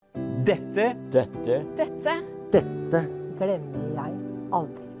Dette glemmer jeg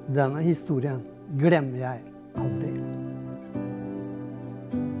aldri. Denne historien glemmer jeg aldri.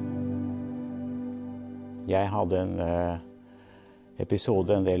 Jeg hadde en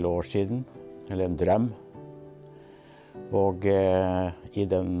episode en del år siden, eller en drøm. Og i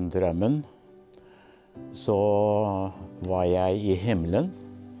den drømmen så var jeg i himmelen.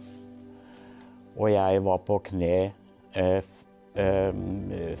 Og jeg var på kne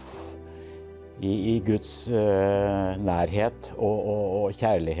i Guds nærhet og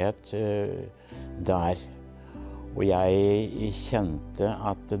kjærlighet der. Og jeg kjente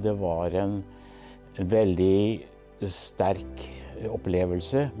at det var en veldig sterk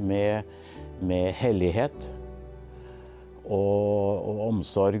opplevelse med hellighet og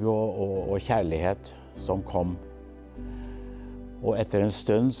omsorg og kjærlighet som kom. Og etter en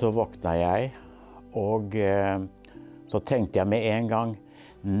stund så våkna jeg, og så tenkte jeg med en gang,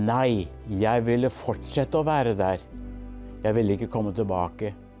 nei, jeg ville fortsette å være der. Jeg ville ikke komme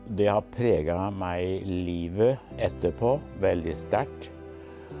tilbake. Det har preget meg livet etterpå, veldig sterkt.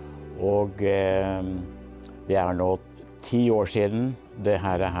 Og det er nå 10 år siden det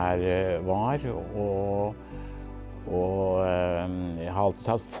her var, og jeg har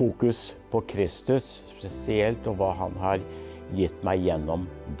alltid hatt fokus på Kristus spesielt, og hva han har gitt meg gjennom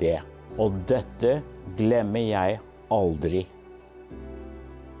det. Og dette glemmer jeg aldri.